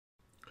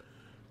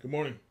Good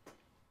morning.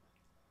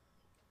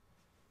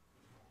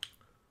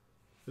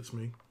 It's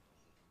me,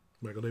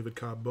 Michael David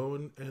Cobb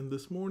Bowen, and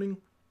this morning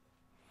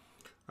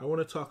I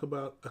want to talk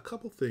about a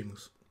couple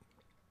things.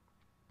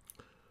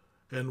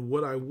 And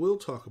what I will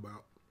talk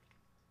about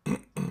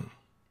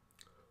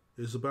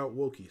is about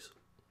wokies.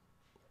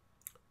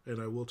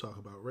 And I will talk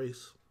about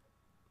race.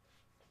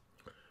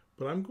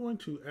 But I'm going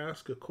to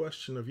ask a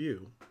question of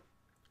you,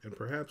 and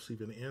perhaps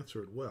even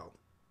answer it well,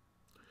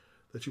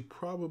 that you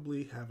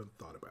probably haven't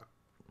thought about.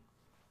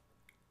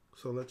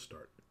 So let's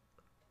start.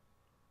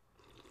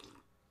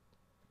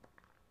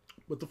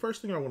 But the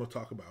first thing I want to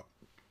talk about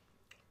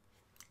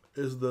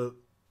is the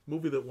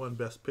movie that won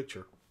Best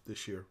Picture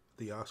this year,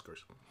 the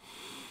Oscars.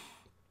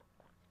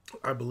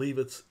 I believe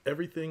it's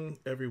Everything,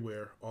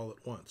 Everywhere, All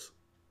at Once.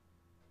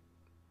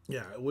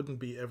 Yeah, it wouldn't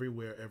be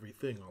Everywhere,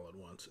 Everything, All at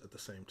Once at the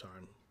same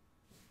time.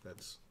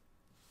 That's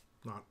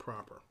not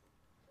proper.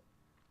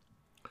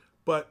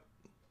 But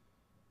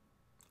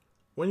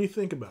when you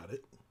think about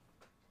it,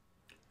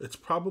 it's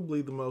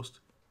probably the most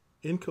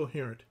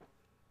incoherent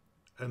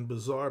and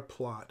bizarre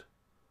plot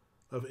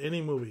of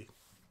any movie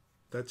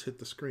that's hit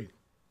the screen.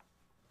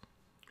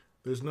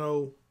 There's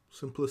no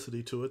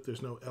simplicity to it.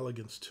 There's no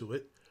elegance to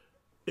it.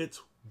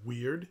 It's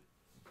weird.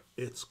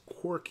 It's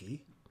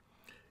quirky.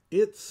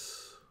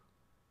 It's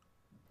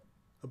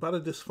about a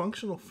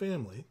dysfunctional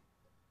family.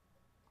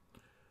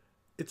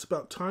 It's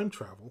about time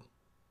travel.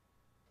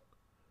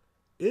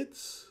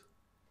 It's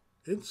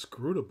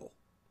inscrutable.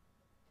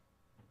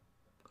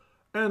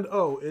 And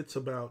it's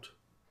about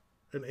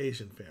an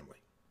Asian family.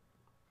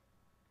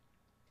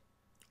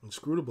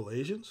 Inscrutable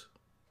Asians?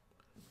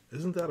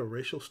 Isn't that a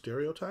racial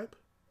stereotype?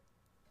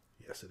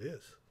 Yes, it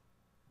is.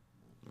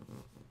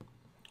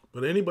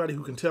 But anybody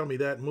who can tell me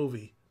that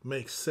movie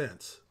makes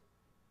sense,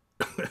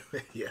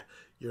 yeah,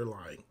 you're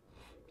lying.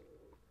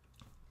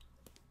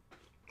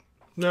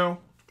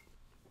 Now,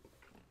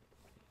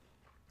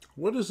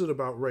 what is it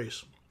about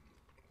race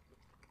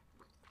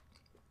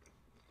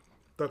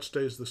that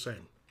stays the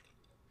same?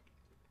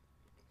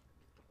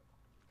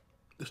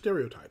 The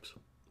stereotypes.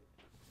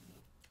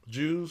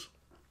 Jews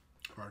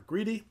are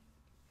greedy.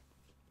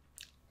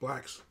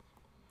 Blacks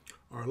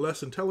are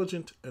less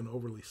intelligent and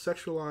overly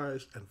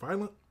sexualized and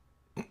violent.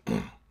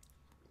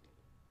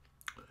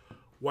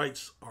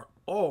 Whites are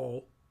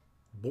all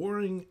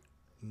boring,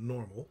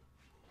 normal.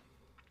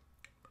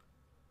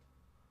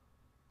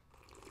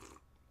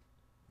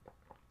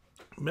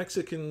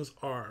 Mexicans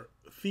are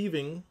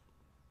thieving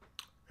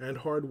and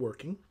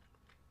hardworking.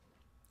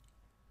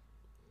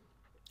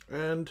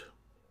 And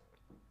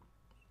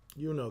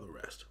you know the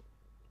rest.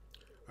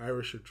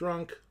 Irish are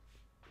drunk.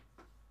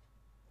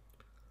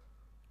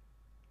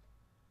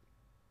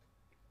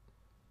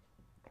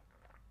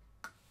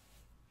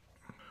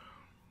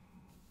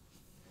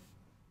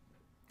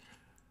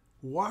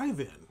 Why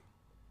then?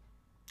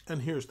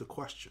 And here's the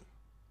question.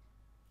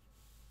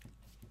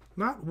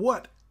 Not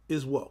what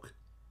is woke,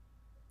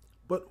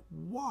 but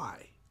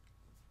why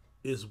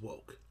is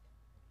woke?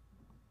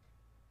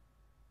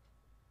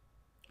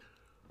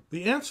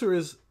 The answer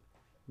is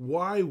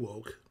why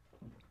woke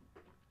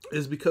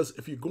is because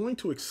if you're going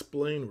to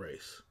explain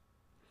race,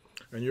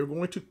 and you're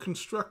going to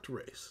construct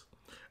race,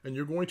 and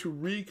you're going to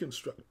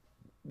reconstruct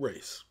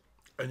race,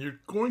 and you're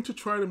going to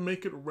try to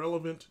make it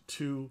relevant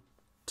to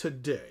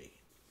today,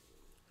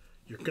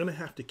 you're going to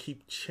have to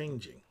keep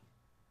changing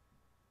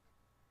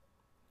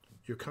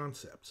your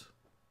concepts.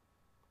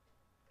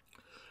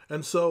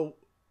 And so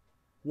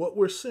what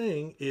we're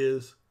saying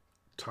is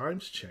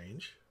times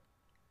change,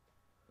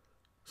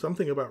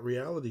 something about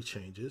reality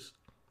changes,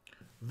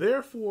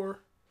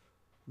 therefore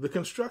the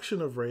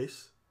construction of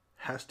race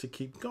has to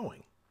keep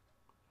going,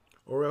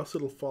 or else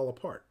it'll fall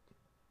apart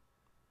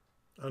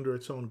under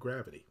its own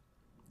gravity,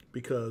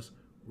 because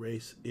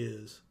race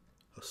is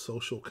a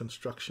social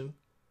construction.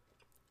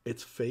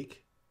 It's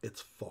fake, it's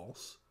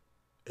false,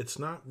 it's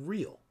not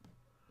real.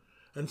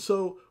 And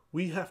so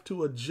we have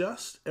to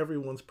adjust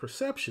everyone's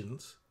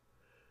perceptions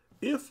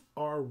if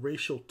our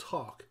racial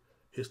talk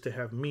is to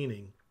have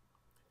meaning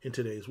in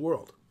today's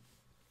world.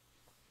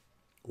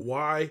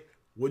 Why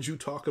would you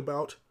talk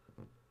about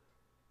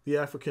the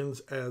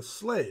Africans as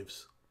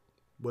slaves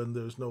when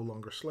there's no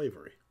longer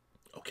slavery?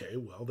 Okay,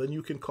 well, then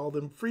you can call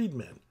them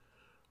freedmen,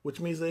 which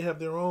means they have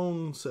their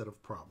own set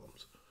of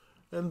problems.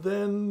 And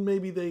then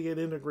maybe they get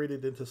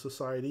integrated into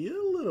society a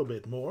little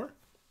bit more,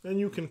 and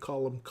you can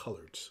call them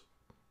coloreds.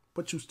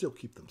 But you still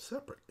keep them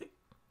separately.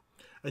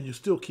 And you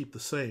still keep the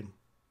same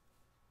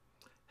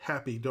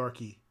happy,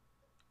 darky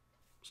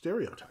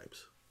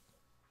stereotypes.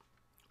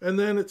 And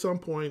then at some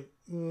point,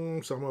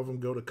 some of them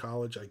go to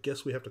college. I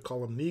guess we have to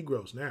call them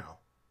Negroes now.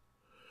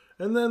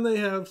 And then they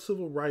have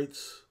civil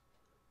rights,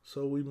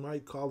 so we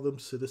might call them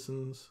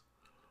citizens.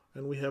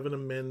 And we have an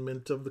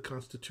amendment of the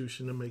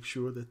Constitution to make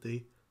sure that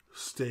they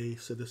stay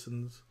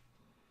citizens.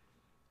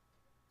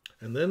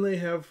 And then they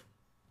have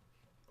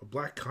a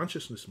Black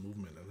consciousness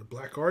movement and the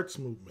Black arts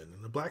movement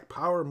and the Black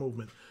power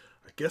movement.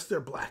 I guess they're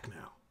Black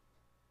now.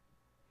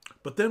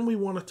 But then we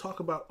want to talk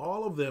about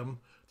all of them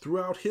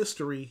throughout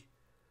history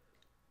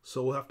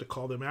So we'll have to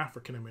call them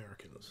African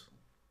Americans.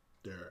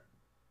 They're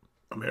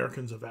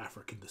Americans of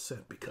African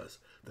descent because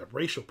the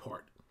racial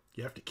part,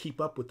 you have to keep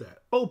up with that.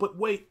 Oh, but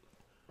wait,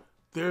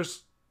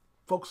 there's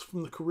folks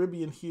from the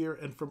Caribbean here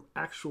and from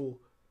actual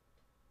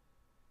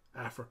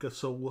Africa,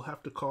 so we'll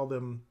have to call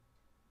them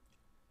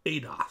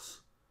ADOS,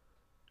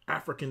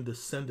 African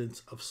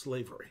descendants of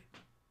slavery.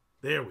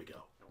 There we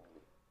go.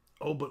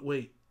 Oh, but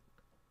wait,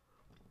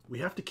 we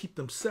have to keep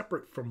them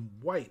separate from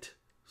white,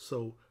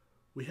 so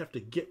we have to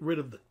get rid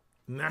of the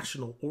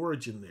national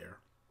origin there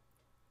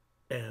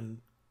and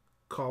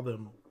call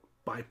them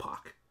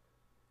BIPOC,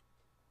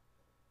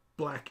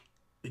 Black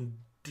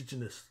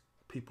Indigenous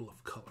People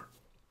of Color.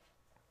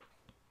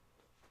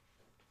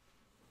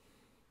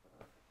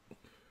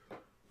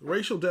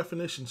 Racial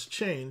definitions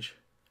change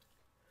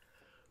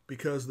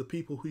because the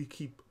people who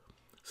keep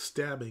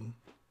stabbing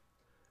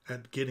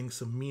at getting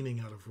some meaning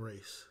out of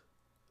race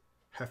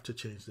have to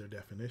change their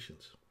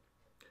definitions.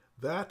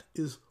 That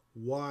is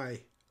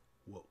why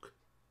woke.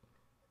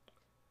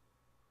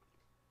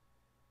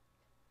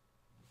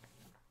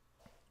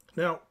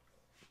 Now,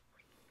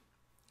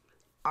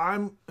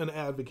 I'm an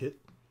advocate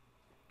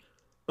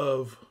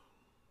of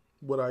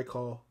what I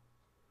call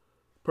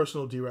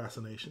personal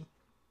deracination,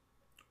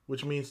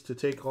 which means to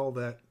take all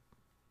that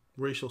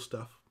racial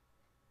stuff,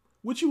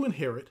 which you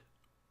inherit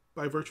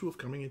by virtue of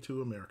coming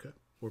into America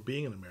or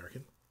being an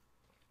American,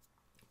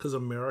 because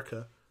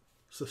America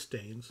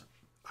sustains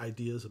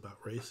ideas about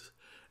race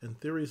and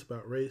theories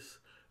about race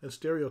and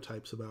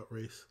stereotypes about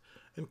race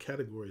and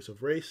categories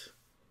of race.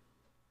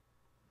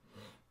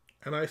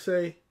 And I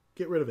say,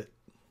 get rid of it.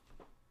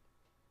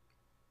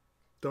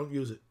 Don't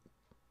use it.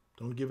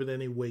 Don't give it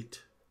any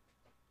weight.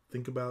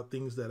 Think about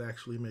things that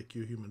actually make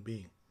you a human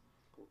being.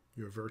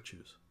 Your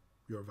virtues,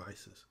 your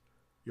vices,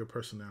 your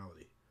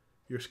personality,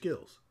 your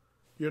skills,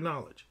 your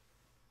knowledge,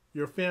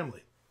 your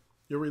family,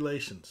 your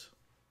relations,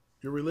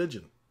 your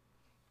religion.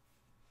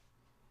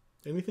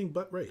 Anything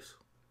but race.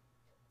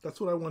 That's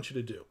what I want you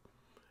to do.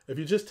 If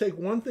you just take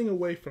one thing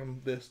away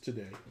from this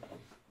today,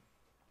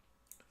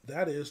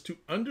 that is to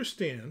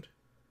understand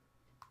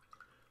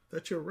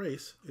that your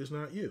race is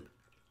not you.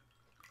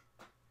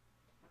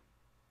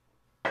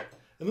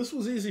 And this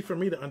was easy for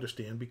me to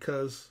understand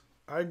because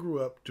I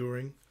grew up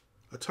during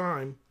a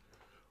time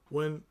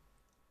when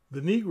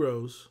the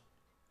Negroes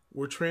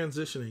were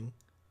transitioning,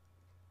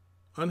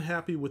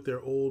 unhappy with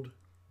their old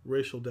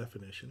racial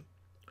definition,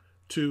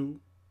 to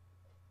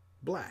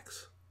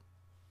blacks.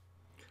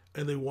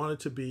 And they wanted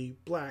to be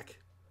black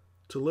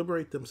to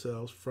liberate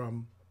themselves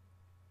from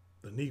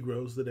the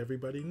Negroes that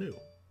everybody knew.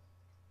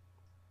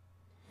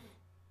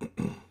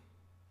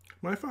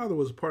 My father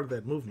was a part of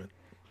that movement.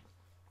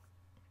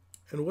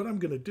 And what I'm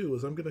going to do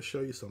is I'm going to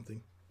show you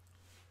something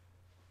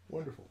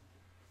wonderful.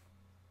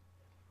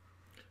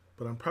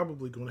 But I'm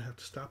probably going to have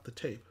to stop the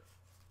tape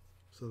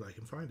so that I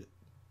can find it.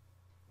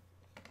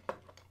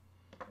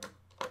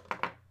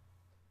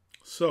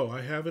 So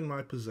I have in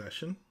my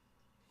possession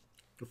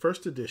the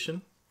first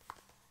edition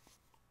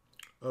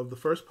of the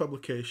first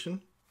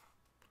publication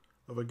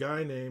of a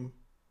guy named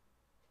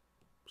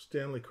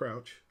Stanley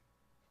Crouch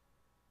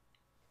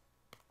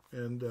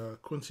and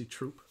Quincy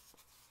Troupe.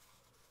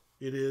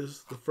 It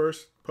is the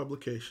first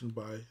publication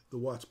by the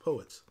Watts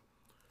Poets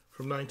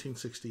from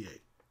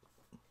 1968.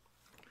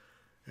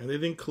 And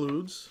it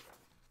includes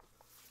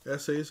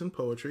essays and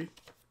poetry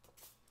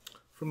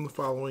from the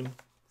following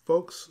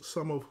folks,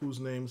 some of whose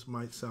names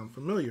might sound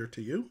familiar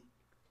to you.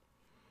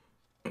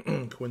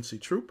 Quincy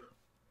Troupe,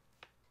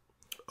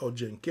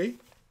 Ojenke,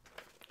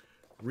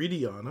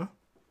 Ridiana,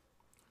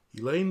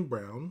 Elaine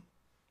Brown,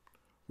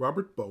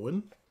 Robert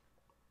Bowen,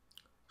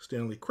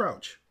 Stanley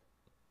Crouch.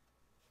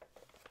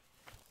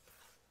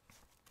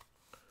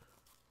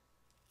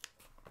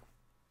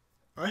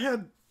 I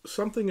had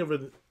something of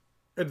an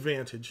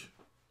advantage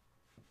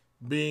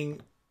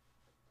being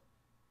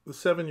the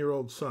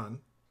 7-year-old son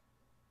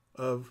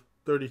of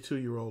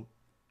 32-year-old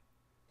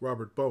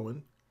Robert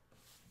Bowen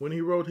when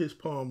he wrote his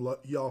poem,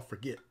 Y'all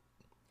Forget,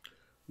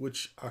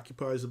 which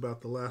occupies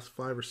about the last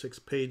 5 or 6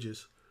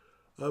 pages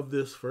of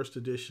this first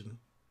edition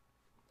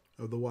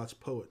of the Watts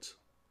Poets.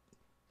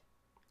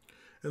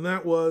 And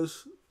that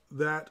was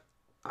that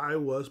I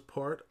was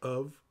part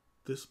of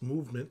this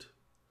movement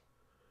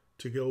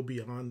to go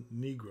beyond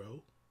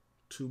Negro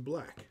to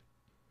black.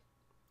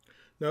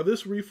 Now,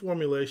 this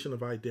reformulation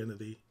of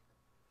identity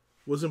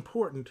was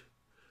important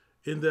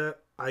in that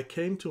I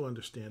came to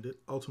understand it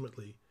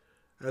ultimately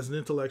as an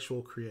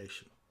intellectual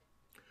creation.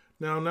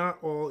 Now,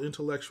 not all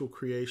intellectual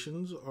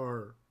creations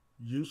are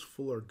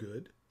useful or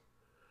good.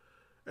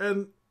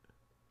 And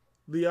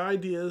the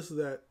ideas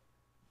that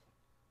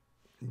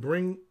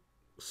bring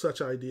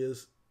such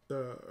ideas,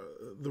 the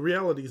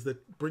realities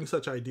that bring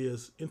such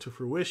ideas into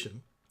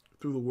fruition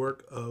through the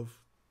work of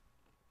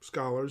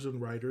scholars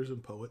and writers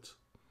and poets,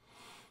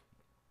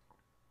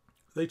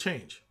 they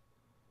change.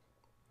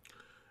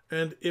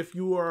 And if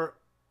you are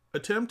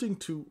attempting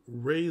to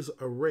raise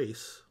a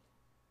race,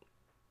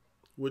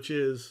 which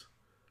is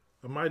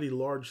a mighty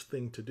large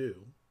thing to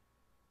do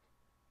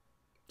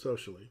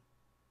socially,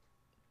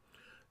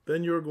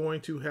 then you're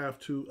going to have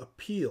to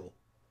appeal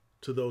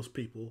to those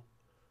people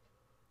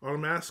on a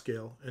mass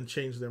scale and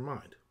change their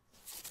mind.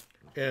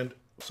 And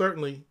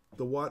certainly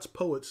the Watts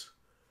poets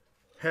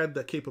had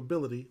that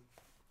capability,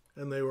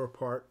 and they were a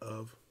part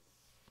of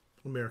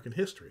American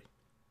history.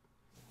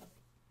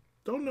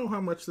 Don't know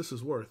how much this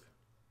is worth,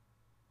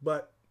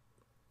 but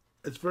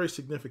it's very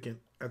significant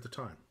at the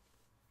time.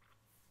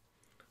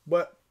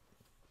 But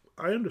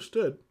I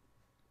understood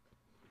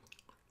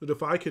that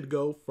if I could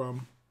go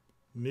from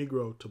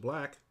Negro to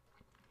black,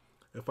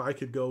 if I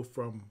could go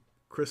from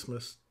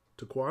Christmas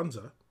to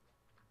Kwanzaa,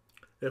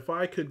 if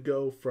I could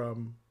go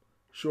from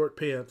short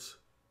pants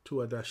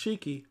to a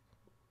dashiki,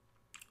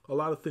 a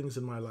lot of things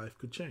in my life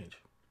could change.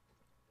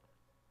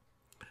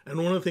 And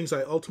one of the things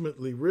I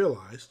ultimately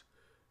realized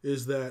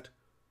is that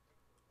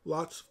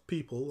lots of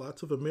people,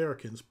 lots of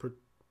Americans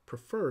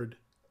preferred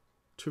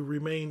to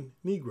remain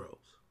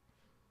Negroes.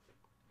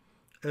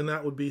 And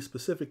that would be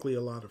specifically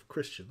a lot of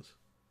Christians.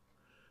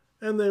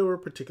 And they were a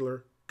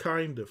particular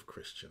kind of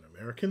Christian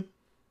American.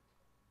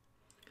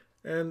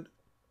 And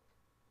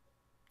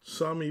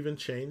some even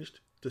changed,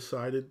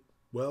 decided,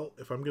 well,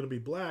 if I'm going to be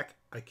black,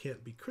 I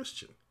can't be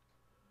Christian.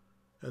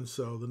 And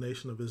so the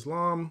Nation of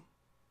Islam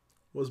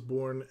was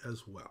born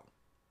as well.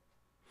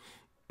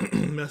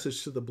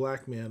 Message to the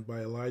Black Man by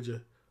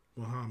Elijah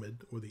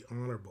Muhammad, or the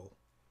Honorable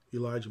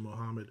Elijah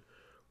Muhammad,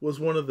 was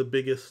one of the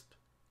biggest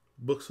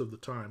books of the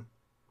time.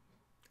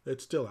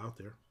 It's still out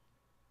there.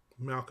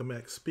 Malcolm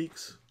X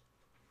speaks.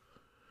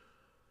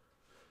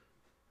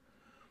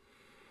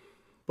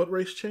 But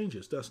race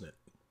changes, doesn't it?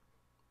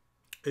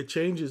 It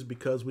changes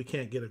because we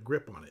can't get a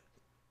grip on it.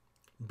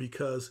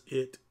 Because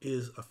it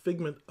is a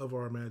figment of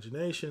our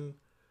imagination,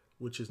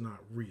 which is not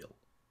real.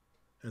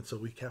 And so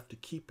we have to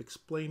keep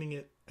explaining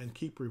it and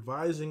keep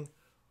revising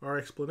our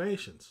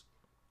explanations.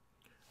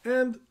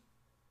 And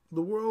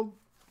the world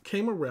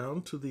came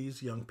around to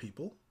these young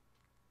people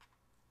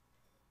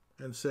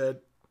and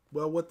said,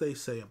 well, what they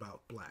say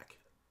about black,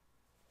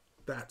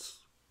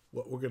 that's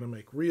what we're going to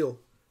make real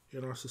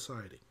in our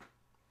society.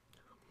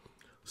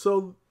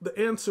 So the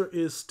answer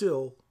is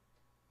still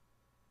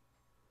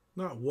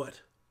not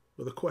what,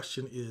 but the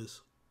question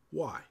is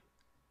why.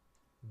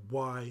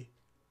 Why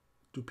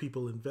do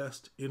people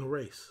invest in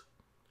race?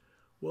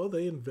 Well,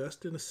 they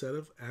invest in a set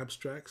of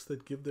abstracts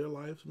that give their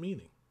lives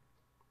meaning.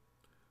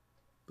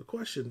 The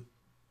question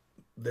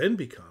then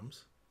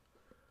becomes,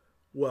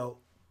 well,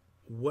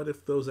 what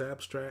if those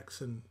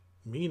abstracts and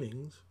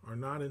meanings are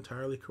not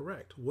entirely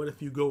correct? What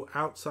if you go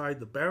outside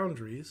the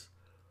boundaries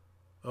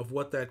of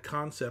what that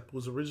concept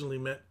was originally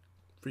meant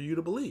for you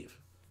to believe?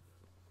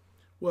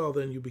 Well,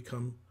 then you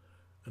become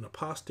an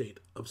apostate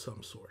of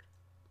some sort.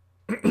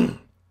 And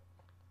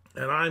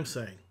I'm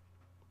saying,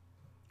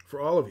 for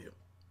all of you,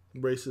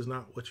 race is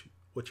not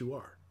what you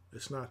are.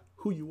 It's not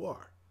who you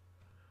are.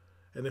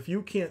 And if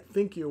you can't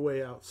think your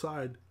way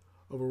outside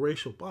of a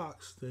racial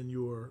box, then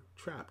you're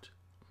trapped.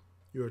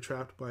 You are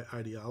trapped by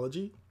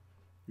ideology.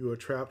 You are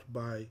trapped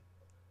by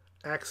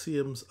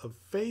axioms of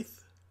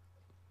faith.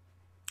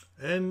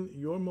 And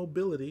your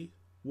mobility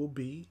will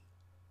be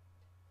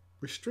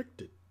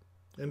restricted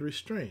and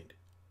restrained.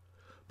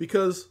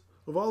 Because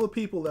of all the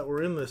people that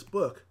were in this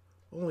book,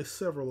 only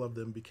several of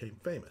them became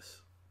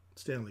famous.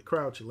 Stanley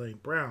Crouch, Elaine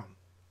Brown,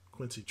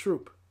 Quincy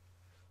Troop.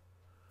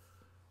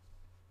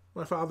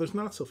 My father's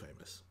not so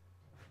famous.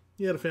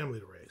 He had a family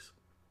to raise.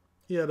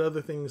 He had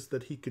other things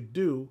that he could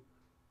do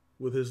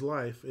with his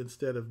life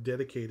instead of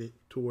dedicate it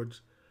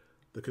towards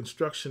the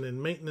construction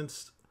and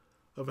maintenance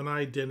of an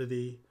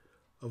identity,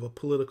 of a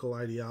political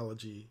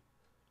ideology,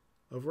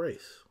 of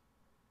race.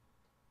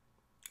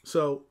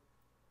 So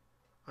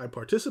I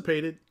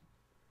participated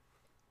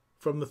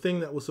from the thing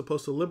that was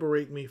supposed to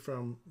liberate me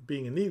from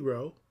being a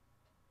Negro,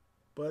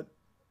 but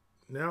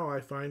now I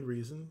find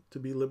reason to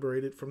be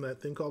liberated from that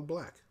thing called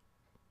black.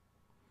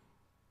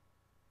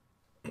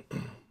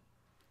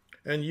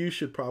 And you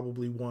should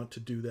probably want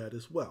to do that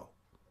as well,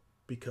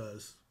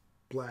 because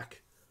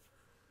black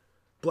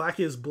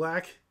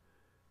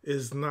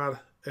is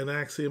not an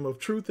axiom of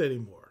truth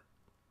anymore,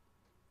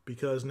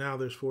 because now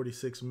there's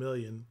 46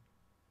 million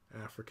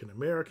African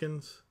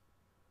Americans,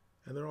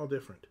 and they're all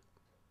different.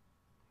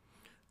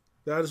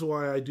 That is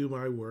why I do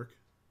my work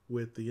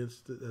with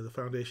the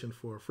Foundation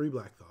for Free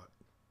Black Thought,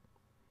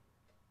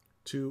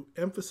 to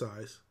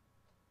emphasize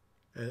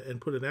and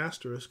put an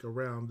asterisk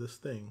around this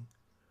thing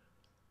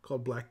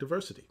called black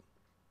diversity,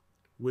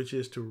 which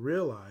is to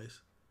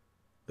realize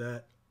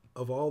that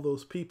of all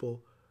those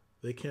people,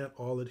 they can't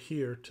all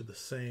adhere to the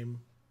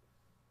same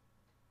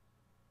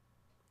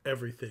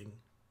everything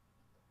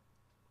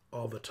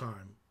all the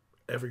time,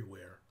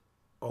 everywhere,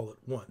 all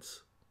at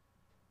once.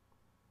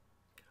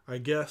 I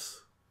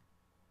guess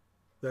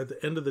that at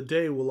the end of the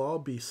day, we'll all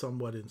be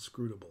somewhat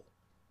inscrutable.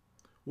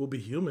 We'll be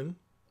human.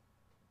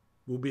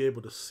 We'll be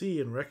able to see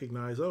and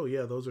recognize, oh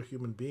yeah, those are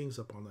human beings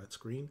up on that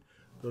screen.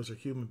 Those are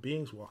human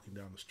beings walking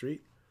down the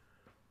street.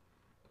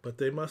 But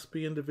they must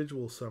be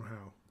individuals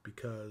somehow,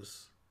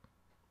 because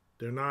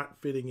they're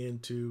not fitting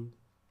into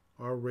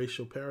our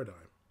racial paradigm.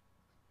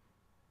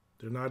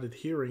 They're not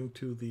adhering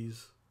to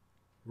these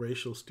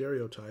racial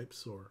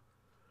stereotypes or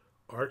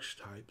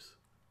archetypes,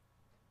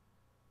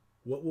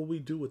 what will we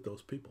do with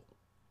those people?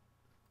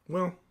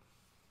 Well,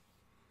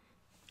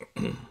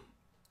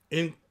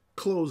 in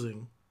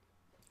closing,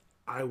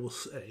 I will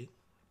say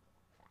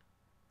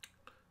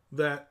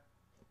that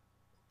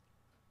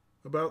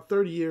about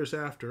 30 years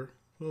after,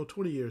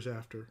 20 years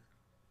after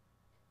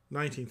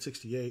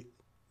 1968,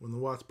 when the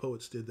Watts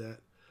Poets did that,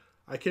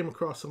 I came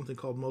across something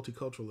called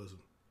multiculturalism.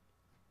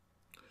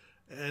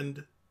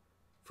 And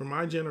for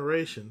my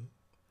generation,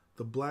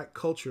 the black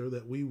culture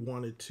that we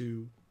wanted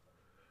to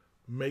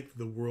make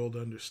the world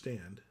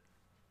understand,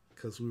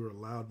 because we were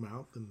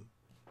loudmouthed and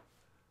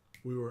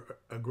we were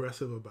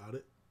aggressive about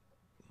it,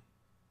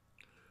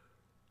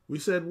 we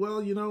said,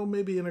 well,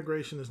 maybe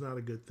integration is not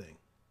a good thing.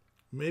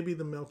 Maybe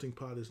the melting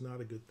pot is not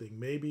a good thing.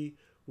 Maybe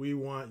we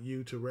want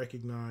you to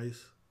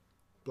recognize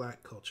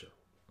black culture.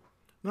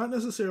 Not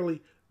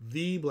necessarily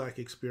the black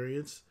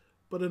experience,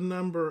 but a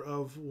number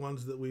of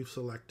ones that we've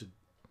selected.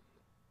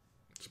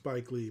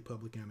 Spike Lee,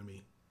 Public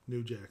Enemy,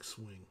 New Jack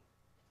Swing.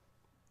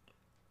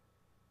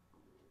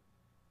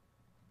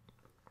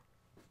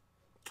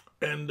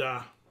 And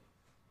I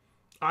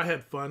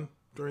had fun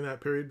during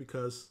that period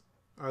because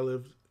I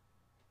lived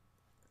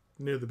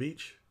near the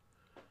beach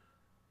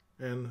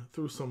and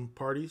through some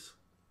parties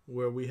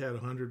where we had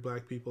 100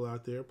 black people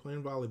out there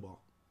playing volleyball.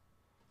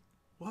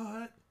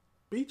 What?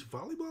 Beach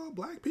volleyball?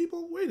 Black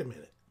people? Wait a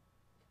minute.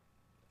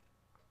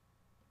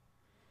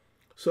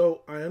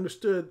 So I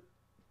understood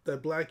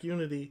that black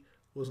unity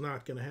was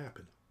not going to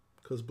happen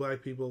because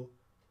black people,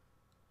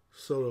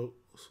 so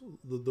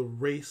the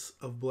race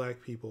of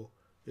black people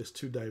is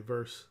too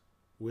diverse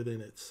within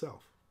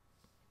itself.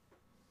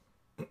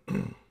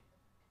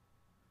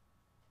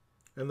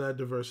 And that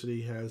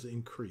diversity has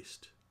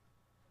increased.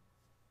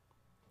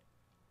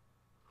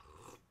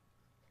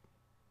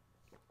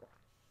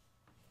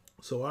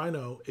 So I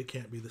know it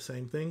can't be the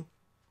same thing.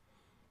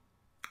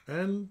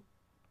 And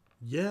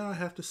yeah, I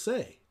have to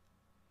say,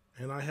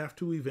 and I have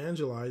to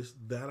evangelize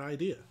that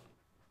idea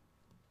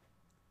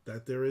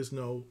that there is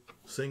no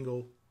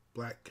single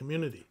black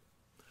community,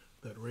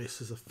 that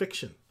race is a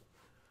fiction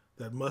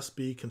that must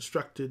be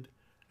constructed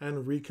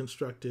and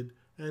reconstructed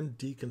and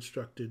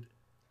deconstructed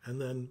and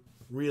then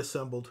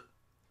reassembled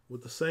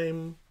with the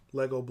same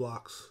Lego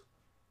blocks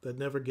that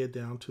never get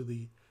down to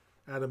the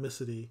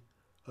atomicity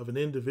of an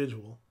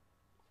individual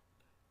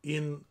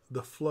in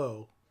the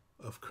flow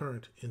of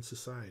current in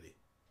society.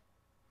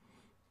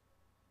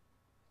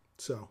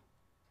 So,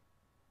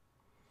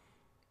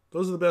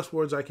 those are the best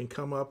words I can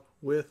come up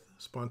with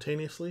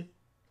spontaneously.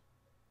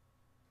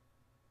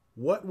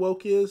 What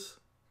woke is?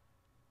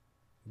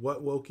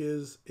 What woke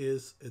is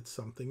it's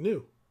something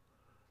new.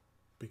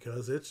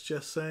 Because it's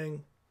just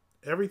saying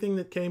everything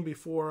that came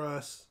before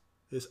us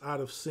is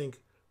out of sync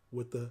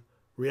with the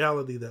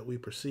reality that we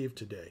perceive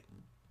today.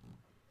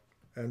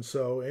 And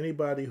so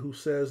anybody who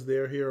says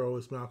their hero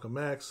is Malcolm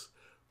X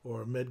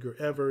or Medgar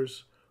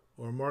Evers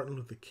or Martin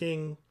Luther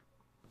King,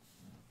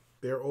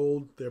 they're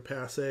old, they're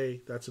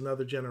passé, that's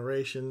another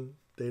generation,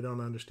 they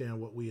don't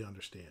understand what we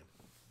understand.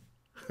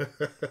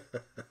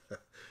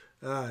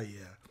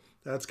 Yeah,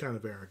 that's kind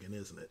of arrogant,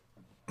 isn't it?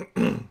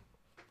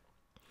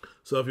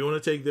 So if you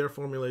want to take their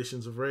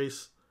formulations of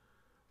race,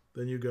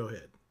 then you go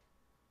ahead.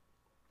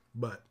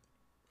 But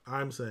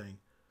I'm saying,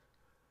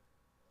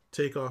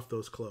 take off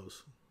those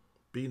clothes.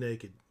 Be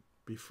naked.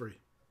 Be free.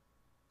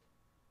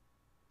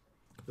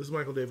 This is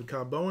Michael David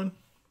Cobb Bowen.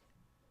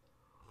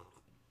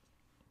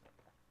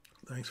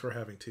 Thanks for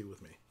having tea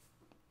with me.